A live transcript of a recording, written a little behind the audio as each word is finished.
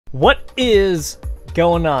What is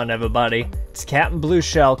going on, everybody? It's Captain Blue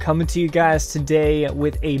Shell coming to you guys today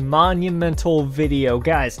with a monumental video.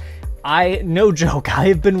 Guys, no joke, I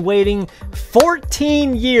have been waiting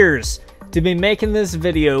 14 years to be making this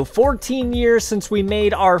video. 14 years since we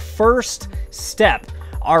made our first step,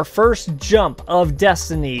 our first jump of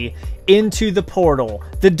destiny into the portal,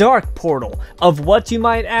 the dark portal of what, you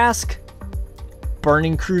might ask?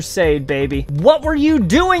 Burning Crusade, baby. What were you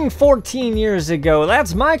doing 14 years ago?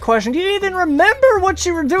 That's my question. Do you even remember what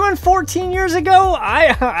you were doing 14 years ago?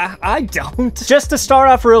 I don't. Just to start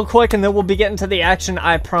off real quick, and then we'll be getting to the action,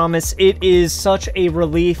 I promise. It is such a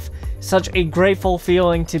relief, such a grateful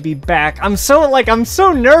feeling to be back. I'm so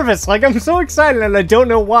nervous. I'm so excited, and I don't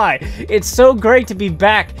know why. It's so great to be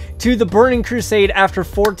back to the Burning Crusade after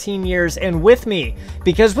 14 years, and with me,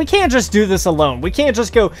 because we can't just do this alone. We can't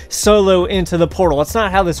just go solo into the portal. That's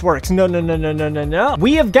not how this works. No, no, no, no, no, no, no.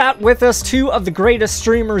 We have got with us two of the greatest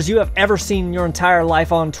streamers you have ever seen in your entire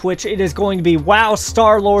life on Twitch. It is going to be WoW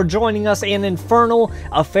Starlord joining us and Infernal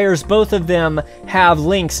Affairs. Both of them have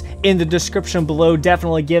links in the description below.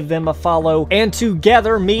 Definitely give them a follow. And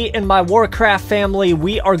together, me and my Warcraft family,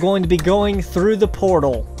 we are going to be going through the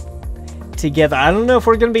portal together. I don't know if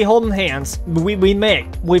we're gonna be holding hands. We might.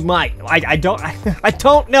 I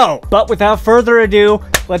don't know. But without further ado,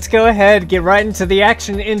 let's go ahead, get right into the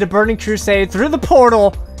action, into Burning Crusade through the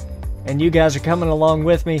portal. And you guys are coming along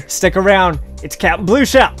with me. Stick around. It's Captain Blue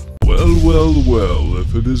Shell. Well, well, well,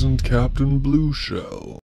 if it isn't Captain Blue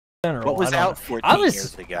Shell. What was out 14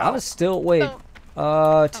 years ago? I was still,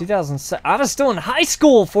 2007. I was still in high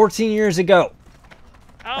school 14 years ago.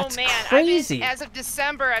 Oh, That's man, crazy. as of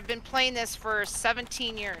December, I've been playing this for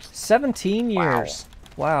 17 years. 17 years.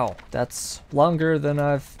 Wow, that's longer than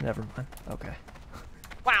I've... Never mind. Okay.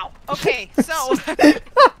 Wow. Okay, so...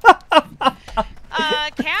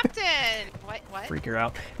 Captain! What? Freak her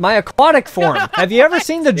out. My aquatic form. Have you ever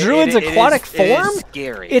seen the druid's aquatic form? It is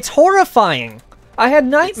scary. It's horrifying. I had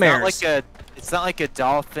nightmares. It's not like a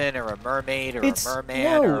dolphin or a mermaid or a merman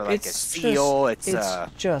no, or like a seal. It's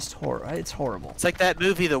just horrible. It's horrible. It's like that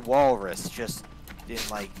movie, The Walrus, just in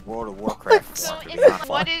like World of Warcraft So, form.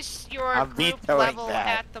 what is your group level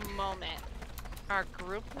at the moment? Our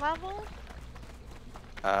group level?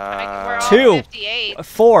 We're all 2, 58.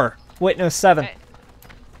 4. Wait, no, 7. Okay.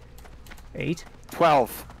 8.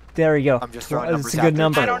 12. There you go. I'm just throwing numbers It's a good out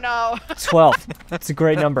number. I don't know. 12. It's a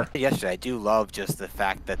great number. Yesterday, I do love just the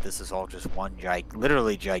fact that this is all just one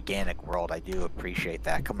literally gigantic world. I do appreciate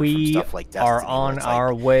that. Coming from stuff like Destiny, are on like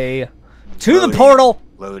our way to the portal.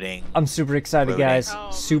 Loading. I'm super excited, guys.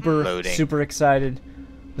 Oh, Super excited.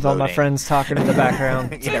 With all my friends talking in the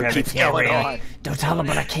background. You know, keeps going on. Don't tell them,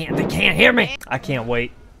 but I can't. They can't hear me. I can't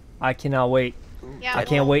wait. I cannot wait. Yeah, I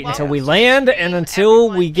can't wait until we land and until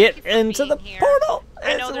we get into the portal.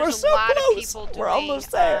 I know We're there's so a lot close. of people doing, We're almost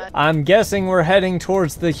there. I'm guessing we're heading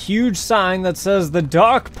towards the huge sign that says the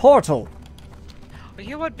dark portal.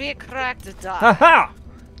 You would be correct to die. Haha!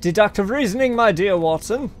 Deductive reasoning, my dear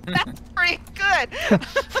Watson. That's pretty good.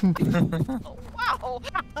 Wow.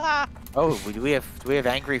 Oh, do we have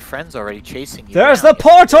angry friends already chasing you? There's down? the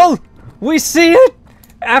portal. We see it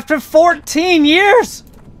after 14 years.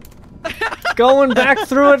 Going back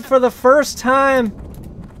through it for the first time.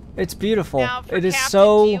 It's beautiful. Now, It is Captain,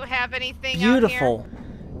 so do you have anything beautiful.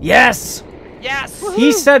 Yes. Yes.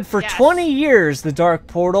 He said for Yes. 20 years the dark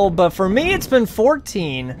portal, but for me it's been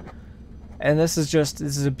 14. And this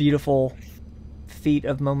is a beautiful feat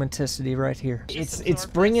of momenticity right here. It's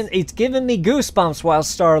giving me goosebumps, WoW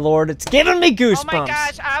Starlord. It's giving me goosebumps. Oh my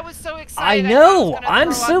gosh, I was so I excited. know. I I'm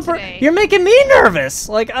was gonna throw super. up today. You're making me nervous.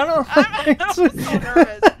 I don't. I'm so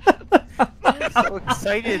nervous. I'm so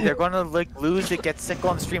excited. They're gonna lose it, get sick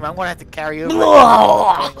on stream. I'm gonna have to carry over.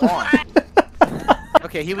 What's going on?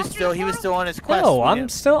 Okay, he was still on his quest. No,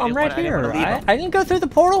 I'm right here. I didn't go through the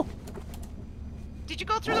portal. Did you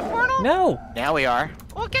go through the portal? No. Now we are.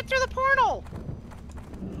 Well, get through the portal.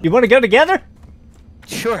 You want to go together?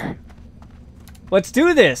 Sure. Let's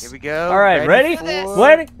do this. Here we go. All right, ready?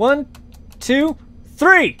 Ready? 1, 2,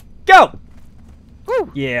 3, go!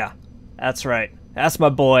 Woo. Yeah, that's right. That's my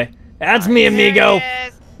boy. That's me, amigo. There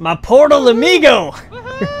it is. My portal amigo.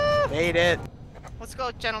 Woohoo! Made it. Let's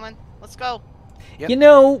go, gentlemen. Let's go. Yep. You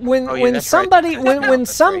know, when that's somebody right. when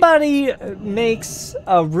That's somebody makes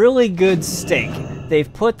a really good steak,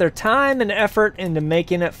 they've put their time and effort into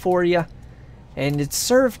making it for you, and it's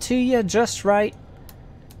served to you just right.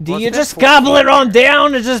 Do you just gobble it on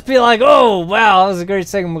down and just be like, "Oh, wow, that was a great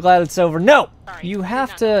steak. I'm glad it's over." No, you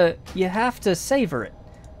have to savor it.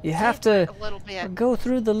 You have to go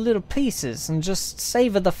through the little pieces and just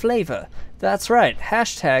savor the flavor. That's right.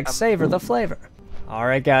 Hashtag savor the flavor.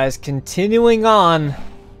 Alright guys, continuing on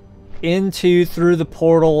through the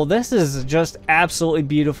portal. This is just absolutely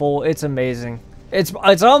beautiful. It's amazing. It's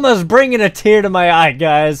almost bringing a tear to my eye,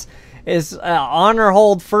 guys. It's honor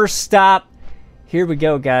hold, first stop. Here we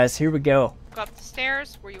go, guys. Here we go. Go up the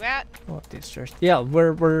stairs. Where you at? Go up these stairs. Yeah,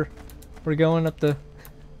 we're going up the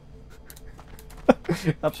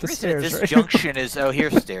up the stairs. This right? junction is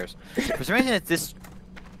here's stairs. For some reason, it's this.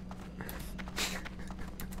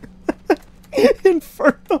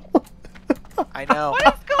 Infernal. I know.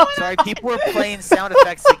 What is going Sorry, on? people were playing sound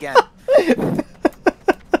effects again. Where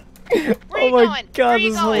you Oh my going? god, Where you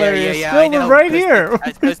this is going? hilarious. Yeah, No, I know, we're right here.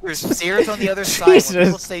 Because there's stairs on the other side. When people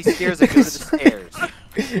Jesus. say stairs, I go to the stairs.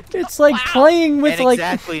 It's like playing with And like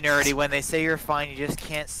exactly, nerdy. When they say you're fine, you just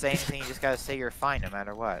can't say anything. You just gotta say you're fine, no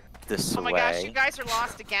matter what. This Oh my way. gosh, you guys are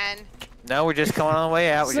lost again. No, we're just coming on the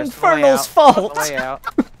way out. It's We're just on the way Infernal's out. fault. On the way out.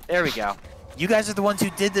 There we go. You guys are the ones who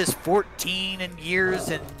did this 14 and years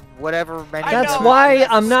and whatever many. I That's know, why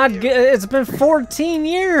that's I'm not. stupid. It's been 14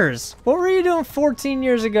 years. What were you doing 14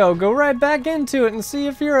 years ago? Go right back into it and see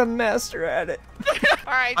if you're a master at it.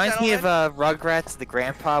 Alright, Reminds me of gentlemen. Rugrats, the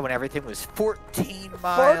grandpa, when everything was 14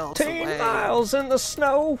 miles 14 away. miles in the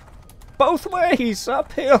snow, both ways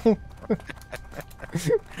uphill.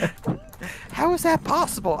 How is that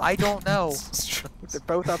possible? I don't know. They're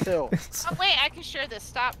both uphill. Oh wait, I can share this.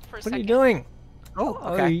 Stop for a What second. are you doing? Oh,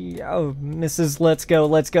 Oh, okay. oh, Mrs. Let's go,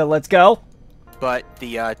 let's go, let's go. But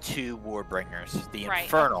the two Warbringers, the Right,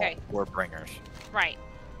 Infernal okay. Warbringers. Right.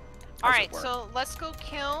 How's it Alright, work? so let's go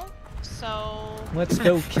kill. So Let's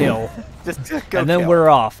go kill. Just go And then kill. we're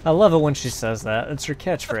off. I love it when she says that. It's her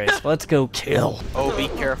catchphrase. Let's go kill. Oh, be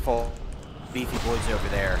careful. Beefy boy's over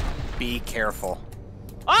there. Be careful.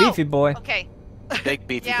 oh! Beefy boy. Okay. Big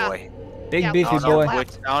beefy Yeah. boy. Big Yeah, beefy I don't, know boy.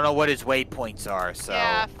 left. I don't know what his waypoints are, so.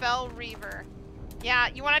 Yeah, Fell Reaver. Yeah,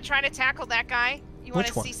 you want to try to tackle that guy? You want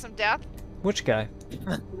Which to one? see some death? Which guy?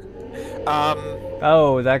 Um,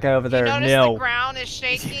 Oh, that guy over there. You notice No. the ground is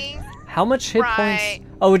shaking? How much hit Right.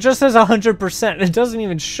 points? Oh, it just says 100%. It doesn't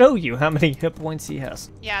even show you how many hit points he has.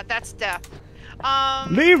 Yeah, that's death.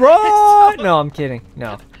 Leroy! No, I'm kidding.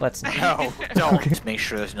 No, let's not. no, don't. Just make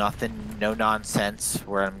sure there's nothing, no nonsense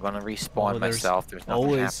where I'm gonna respawn Oh, there's myself. There's nothing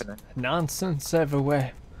Always happening. nonsense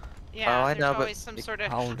everywhere. Yeah, Oh, I there's know, but- always some sort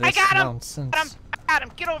of... All I this got him! nonsense. I got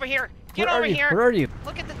him! Get over here! Get Where over are you? here! Where are you?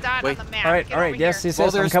 Look at the dot Wait. on the map. All right, Get all right. over Yes, here. yes, Well,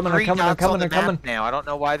 yes. I'm there's coming. I'm three coming. I'm dots on coming. the I'm coming. map now. I don't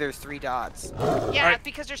know why there's 3 dots. Yeah, Alright.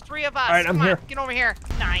 because there's 3 of us. Alright, I'm Come on, here. get over here.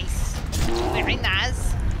 Nice. Very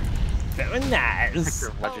nice. Very nice.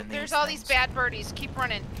 You're Oh, watching there's these all these things. bad birdies. Keep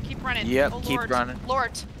running. Keep running. Yep, oh, keep Lord. running.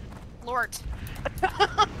 Lord.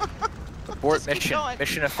 Abort Just keep mission. going.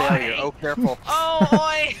 Mission of failure. Oi. Oh, careful. Oh,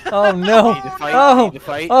 oi. Oh no! Need to fight. Oh! Need to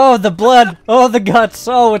fight. Oh, the blood! Oh, the guts!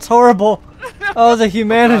 Oh, it's horrible! Oh, the God,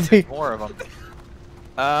 humanity! there's more of them.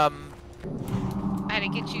 I had to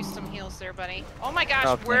get you some heals there, buddy. Oh my gosh,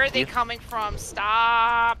 Oh, where are thank they you. coming from?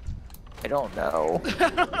 Stop. I don't know.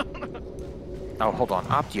 Oh, hold on.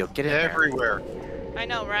 Optio, get in there. Everywhere. I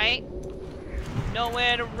know, right?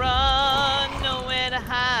 Nowhere to run, nowhere to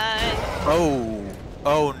hide. Oh.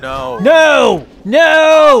 Oh, no. No!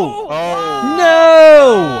 No! Oh.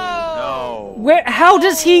 No! No. Where? How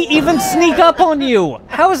does he even sneak up on you?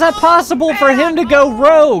 How is that possible for him to go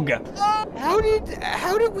rogue? How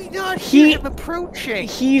did we not He- hear him approaching?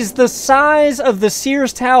 He's the size of the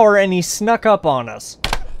Sears Tower and he snuck up on us.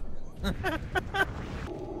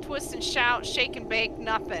 Twist and shout, shake and bake,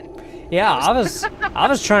 nothing. Yeah, I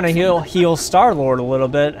was trying to heal Star-Lord a little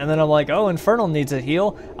bit, and then I'm like, oh, Infernal needs a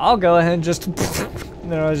heal. I'll go ahead and just...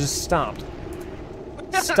 And then I was just stomped.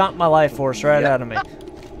 Stomped my life force right out of me.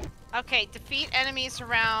 Okay, defeat enemies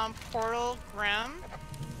around Portal Grim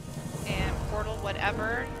and Portal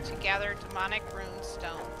whatever to gather demonic rune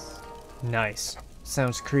stones. Nice.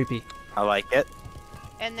 Sounds creepy. I like it.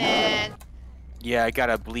 And then, Yeah, I got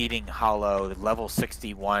a bleeding hollow. Level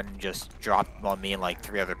 61 just dropped on me and like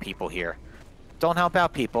 3 other people here. Don't help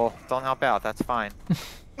out, people. Don't help out. That's fine.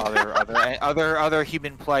 Other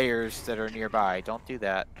human players that are nearby. Don't do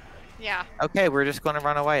that. yeah, Okay, we're just gonna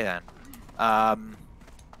run away then. yeah,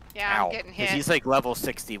 Ow. I'm getting 'Cause hit. he's like level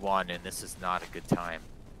 61, and this is not a good time.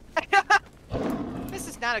 This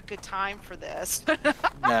is not a good time for this.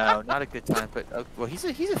 No, not a good time. But well, he's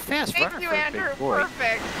a fast Thank runner you, for a Andrew. big boy.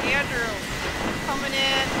 Perfect. Andrew, coming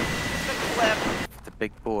in the clip. The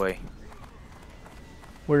big boy.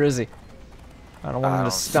 Where is he? I don't want I him to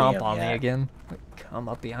don't see stomp him on me yet. again. Come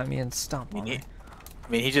up behind me and stomp on me. I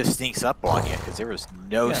mean, he just sneaks up on you because there was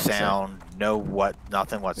no Yeah, so- sound,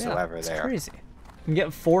 nothing whatsoever It's there. crazy. You can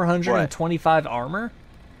get 425 armor?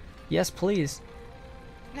 Yes, please.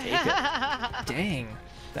 Take it. Dang.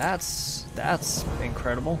 That's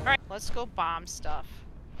incredible. All right, let's go bomb stuff.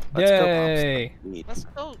 Let's go, Yay! Let's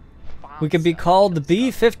go bomb We could be stuff. called the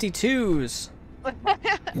B-52s.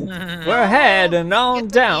 We're heading on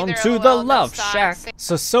down to the Love Shack.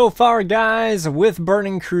 So far, guys, with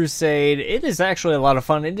Burning Crusade, it is actually a lot of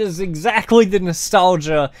fun. It is exactly the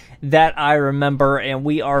nostalgia that I remember, and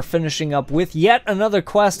we are finishing up with yet another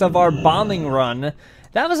quest of our bombing run.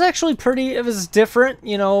 That was actually it was different,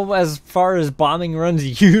 you know, as far as bombing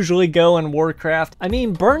runs usually go in Warcraft. I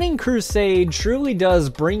mean, Burning Crusade truly does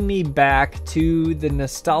bring me back to the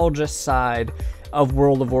nostalgia side of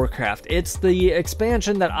World of Warcraft. It's the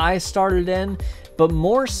expansion that I started in, but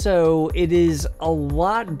more so, it is a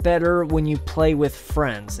lot better when you play with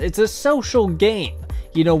friends. It's a social game.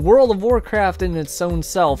 You know, World of Warcraft in its own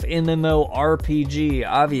self, MMORPG,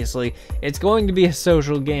 obviously, it's going to be a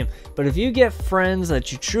social game. But if you get friends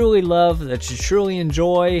that you truly love, that you truly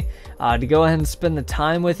enjoy, to go ahead and spend the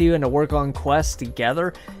time with you and to work on quests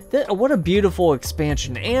together, what a beautiful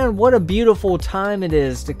expansion, and what a beautiful time it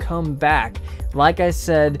is to come back, like I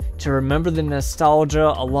said, to remember the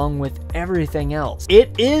nostalgia along with everything else.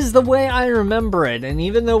 It is the way I remember it, and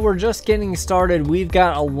even though we're just getting started, we've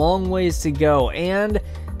got a long ways to go, and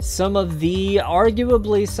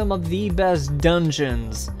arguably some of the best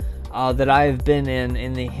dungeons that I've been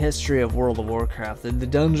in the history of World of Warcraft. The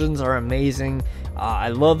dungeons are amazing. I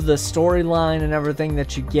love the storyline and everything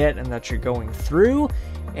that you get and that you're going through,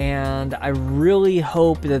 and I really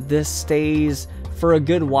hope that this stays for a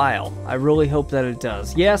good while. I really hope that it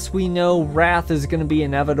does. Yes, we know Wrath is going to be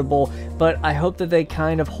inevitable, but I hope that they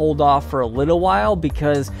kind of hold off for a little while,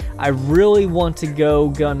 because I really want to go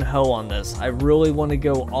gun-ho on this. I really want to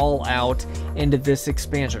go all out into this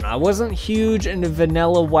expansion. I wasn't huge into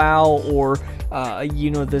vanilla WoW or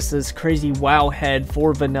you know, this crazy WoW head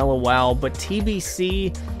for vanilla WoW, but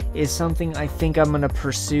TBC is something I think I'm going to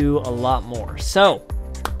pursue a lot more. So,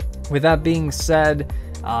 with that being said,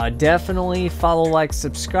 definitely follow, like,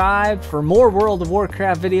 subscribe for more World of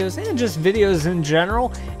Warcraft videos and just videos in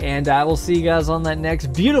general. And I will see you guys on that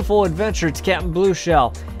next beautiful adventure. It's Captain Blue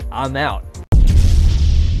Shell. I'm out.